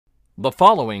The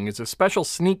following is a special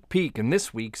sneak peek in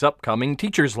this week's upcoming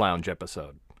Teachers Lounge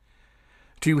episode.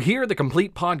 To hear the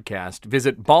complete podcast,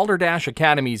 visit Balderdash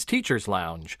Academy's Teachers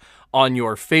Lounge on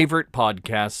your favorite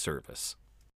podcast service.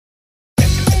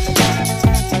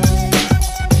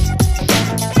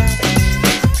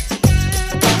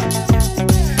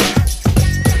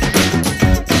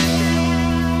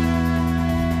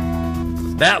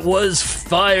 That was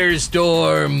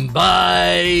Firestorm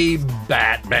by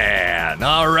Batman.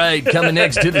 All right, coming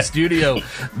next to the studio,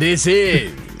 this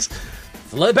is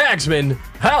Flip Axman,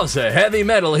 House of Heavy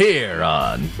Metal here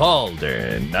on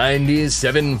Balder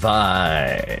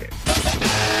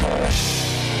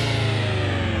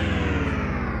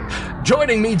 97.5.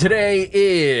 Joining me today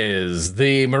is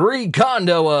the Marie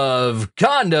Kondo of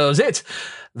condos. It's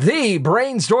the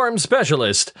brainstorm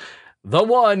specialist, the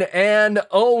one and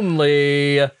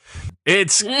only,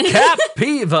 it's Cap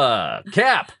Piva.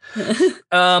 Cap,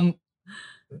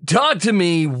 talk to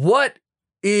me. What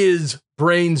is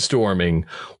brainstorming?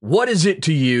 What is it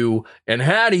to you, and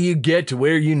how do you get to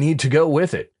where you need to go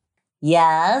with it?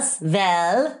 Yes,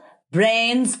 well,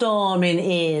 brainstorming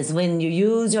is when you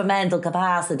use your mental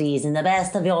capacities in the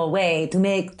best of your way to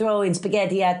make throwing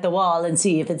spaghetti at the wall and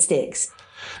see if it sticks.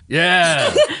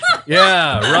 Yeah,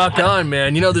 rock on,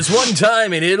 man. You know, this one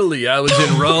time in Italy, I was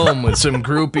in Rome with some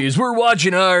groupies. We're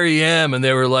watching REM, and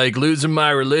they were like, losing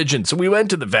my religion. So we went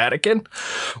to the Vatican.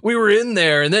 We were in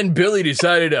there, and then Billy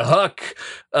decided to huck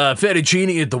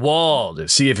fettuccine at the wall to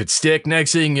see if it stick.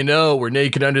 Next thing you know, we're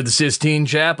naked under the Sistine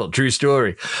Chapel. True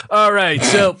story. All right,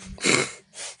 so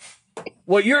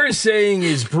what you're saying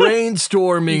is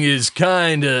brainstorming is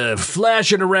kind of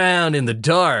flashing around in the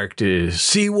dark to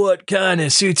see what kind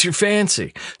of suits your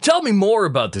fancy. Tell me more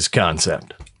about this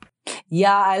concept.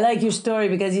 Yeah, I like your story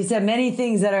because you said many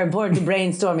things that are important to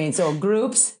brainstorming. So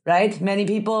groups, right? Many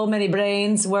people, many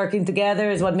brains working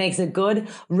together is what makes it good.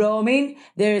 Roaming,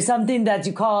 there is something that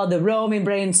you call the roaming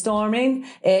brainstorming.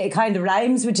 It kind of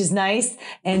rhymes, which is nice.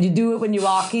 And you do it when you're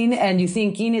walking and you're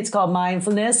thinking. It's called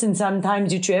mindfulness. And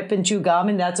sometimes you trip and chew gum,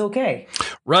 and that's okay.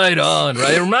 Right on,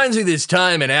 right? It reminds me of this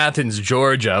time in Athens,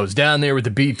 Georgia. I was down there with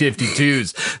the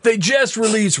B-52s. They just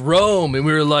released Rome, and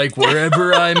we were like,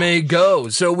 wherever I may go.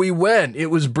 So we went.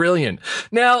 It was brilliant.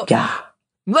 Now,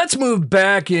 let's move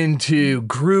back into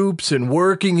groups and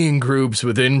working in groups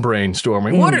within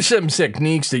brainstorming. What are some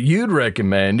techniques that you'd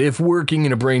recommend if working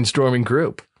in a brainstorming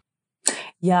group?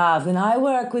 Yeah, when I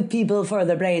work with people for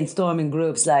the brainstorming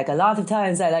groups, like a lot of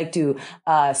times I like to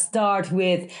start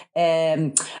with,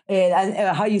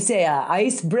 how you say,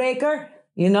 icebreaker.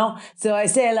 You know, so I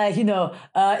say like,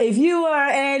 if you were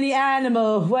any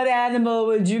animal, what animal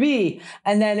would you be?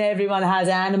 And then everyone has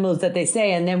animals that they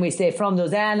say. And then we say from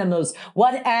those animals,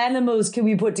 what animals can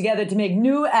we put together to make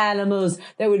new animals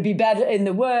that would be better in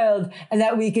the world and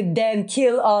that we could then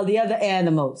kill all the other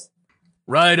animals?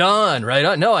 Right on.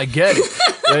 No, I get it.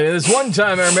 This one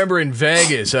time I remember in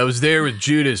Vegas, I was there with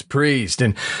Judas Priest,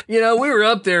 and, we were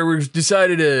up there, we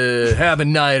decided to have a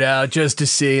night out just to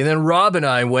see, and then Rob and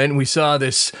I went and we saw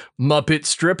this Muppet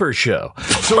stripper show.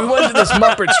 So we went to this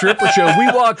Muppet stripper show. We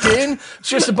walked in, it's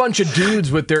just a bunch of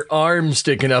dudes with their arms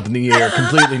sticking up in the air,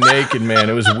 completely naked, man.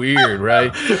 It was weird,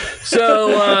 right?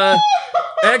 So,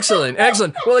 Excellent.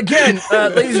 Well, again,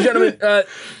 ladies and gentlemen,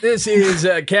 this is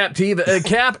Cap Piva.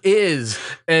 Cap is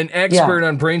an expert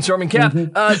on brainstorming. Cap,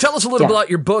 tell us a little about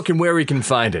your book and where we can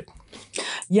find it.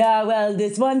 Yeah, well,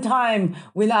 this one time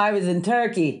when I was in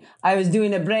Turkey, I was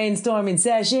doing a brainstorming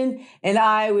session and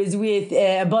I was with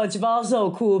a bunch of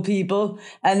also cool people.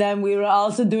 And then we were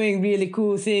also doing really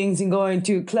cool things and going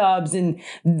to clubs and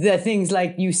the things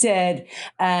like you said.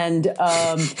 And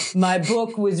my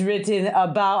book was written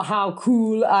about how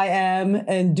cool I am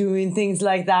and doing things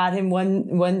like that. And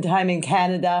one time in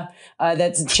Canada,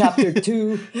 that's chapter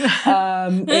 2.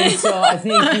 And so I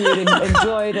think you would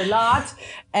enjoy it a lot.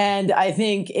 And I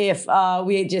think if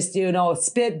we just,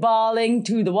 spitballing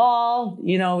to the wall,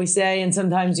 we say, and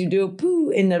sometimes you do poo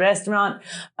in the restaurant,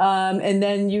 and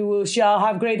then you shall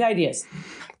have great ideas.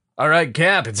 All right,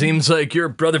 Cap, it seems like you're a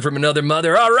brother from another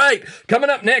mother. All right, coming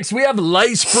up next, we have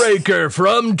Icebreaker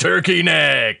from Turkey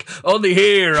Neck, only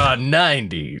here on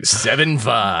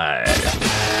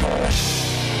 97.5.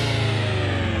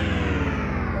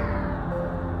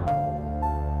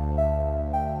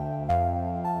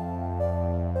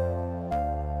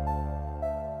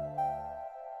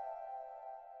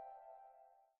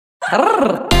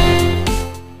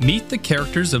 Meet the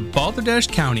characters of Balderdash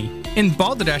County in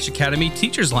Balderdash Academy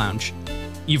Teachers Lounge.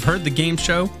 You've heard the game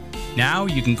show. Now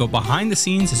you can go behind the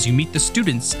scenes as you meet the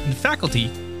students and faculty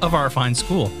of our fine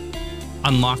school.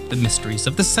 Unlock the mysteries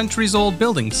of the centuries-old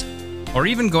buildings. or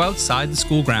even go outside the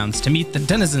school grounds to meet the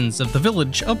denizens of the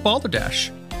village of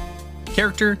Balderdash.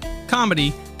 Character,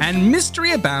 comedy, and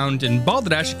mystery abound in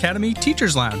Balderdash Academy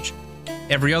Teachers Lounge,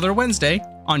 every other Wednesday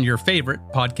on your favorite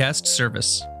podcast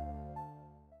service.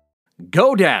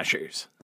 Go Dashers!